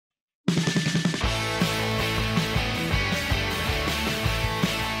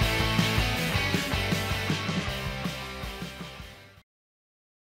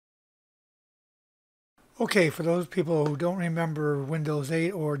Okay, for those people who don't remember Windows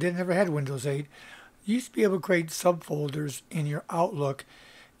 8 or didn't ever had Windows 8, you used to be able to create subfolders in your Outlook,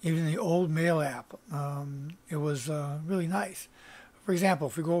 even the old Mail app. It was really nice. For example,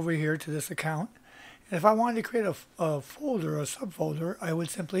 if we go over here to this account, and if I wanted to create a folder, a subfolder, I would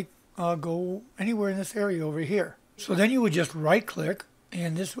simply go anywhere in this area over here. So then you would just right click,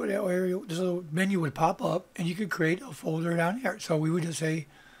 and this little menu would pop up, and you could create a folder down here. So we would just say,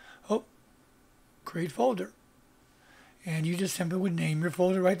 oh, create folder, and you just simply would name your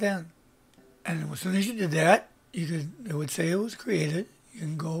folder right then. And as soon as you did that, it would say it was created. You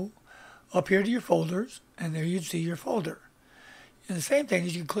can go up here to your folders, and there you'd see your folder. And the same thing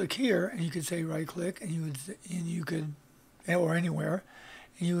is you can click here, and you could say right click, and you could or anywhere,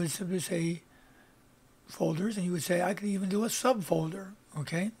 and you would simply say folders, and you would say I could even do a subfolder,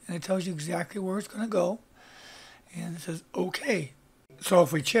 okay? And it tells you exactly where it's going to go, and it says okay. So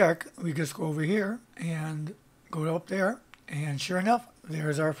if we check, we just go over here and go up there, and sure enough,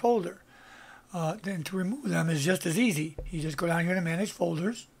 there's our folder. Then to remove them is just as easy. You just go down here to manage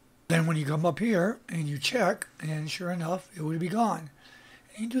folders. Then when you come up here and you check, and sure enough, it would be gone.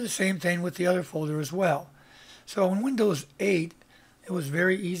 And you do the same thing with the other folder as well. So in Windows 8, it was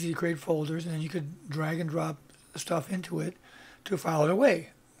very easy to create folders, and then you could drag and drop stuff into it to file it away.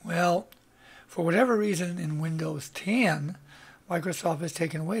 Well, for whatever reason in Windows 10, Microsoft has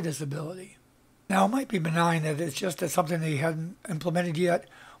taken away this ability. Now, it might be benign that it's just that something they hadn't implemented yet,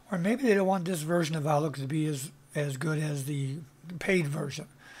 or maybe they don't want this version of Outlook to be as good as the paid version.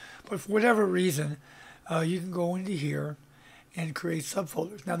 But for whatever reason, you can go into here and create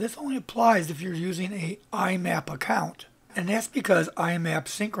subfolders. Now, this only applies if you're using a IMAP account. And that's because IMAP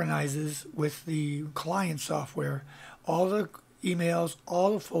synchronizes with the client software. All the emails,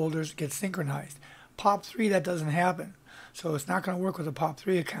 all the folders get synchronized. POP3, that doesn't happen. So it's not going to work with a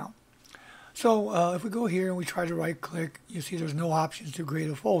POP3 account. So if we go here and we try to right click, you see there's no options to create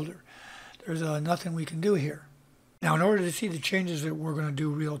a folder. There's nothing we can do here. Now in order to see the changes that we're going to do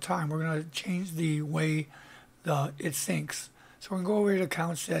real time, we're going to change the way it syncs. So we're going to go over to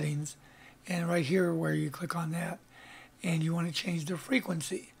account settings, and right here where you click on that, and you want to change the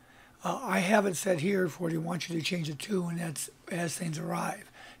frequency. I have it set here for what I want you to change it to, and that's as things arrive.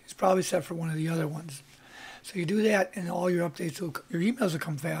 It's probably set for one of the other ones. So you do that, and all your updates, your emails will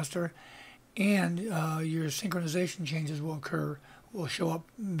come faster, and your synchronization changes will show up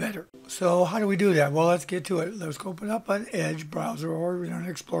better. So how do we do that? Well, let's get to it. Let's open up an Edge browser or Internet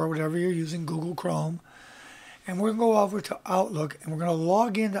Explorer, whatever you're using, Google Chrome, and we're going to go over to Outlook, and we're going to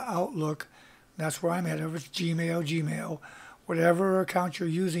log into Outlook. That's where I'm at. If it's Gmail, whatever account you're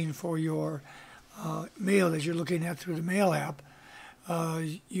using for your mail that you're looking at through the Mail app,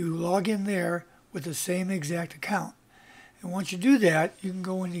 you log in there with the same exact account. And once you do that, you can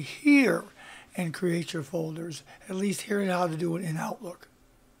go into here and create your folders. At least here's how to do it in Outlook.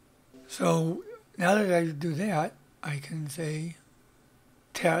 So now that I do that, I can say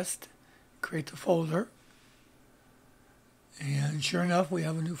test, create the folder, and sure enough, we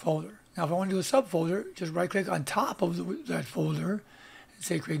have a new folder. Now if I want to do a subfolder, just right click on top of that folder and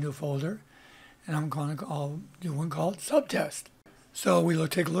say create new folder, and I'll do one called subtest. So we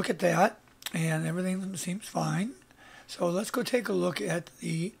take a look at that, and everything seems fine. So let's go take a look at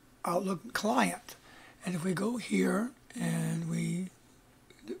the Outlook client. And if we go here and we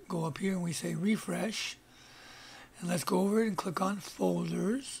go up here and we say refresh, and let's go over it and click on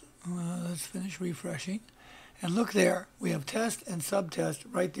folders. Let's finish refreshing. And look there, we have test and subtest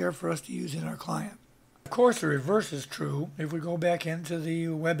right there for us to use in our client. Of course, the reverse is true. If we go back into the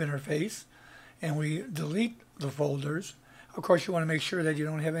web interface and we delete the folders, of course, you want to make sure that you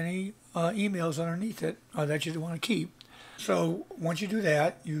don't have any emails underneath it that you want to keep. So once you do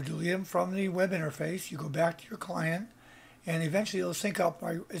that, you delete them from the web interface, you go back to your client, and eventually it'll sync up.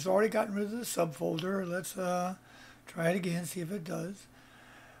 It's already gotten rid of the subfolder. Let's try it again, see if it does.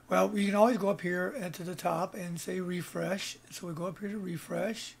 Well, you can always go up here and to the top and say refresh. So we go up here to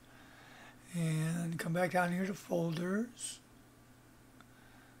refresh and come back down here to folders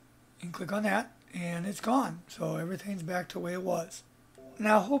and click on that, and it's gone. So everything's back to the way it was.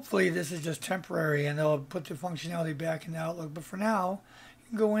 Now hopefully this is just temporary and they'll put the functionality back in Outlook, but for now you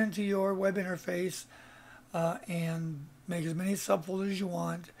can go into your web interface and make as many subfolders as you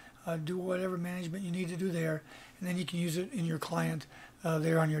want, do whatever management you need to do there, and then you can use it in your client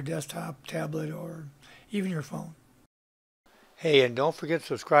there on your desktop, tablet, or even your phone. Hey, and don't forget to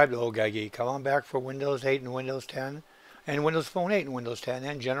subscribe to Old Guy Geek. Come on back for Windows 8 and Windows 10. and Windows Phone 8 and Windows 10,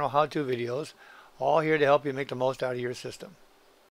 and general how-to videos, all here to help you make the most out of your system.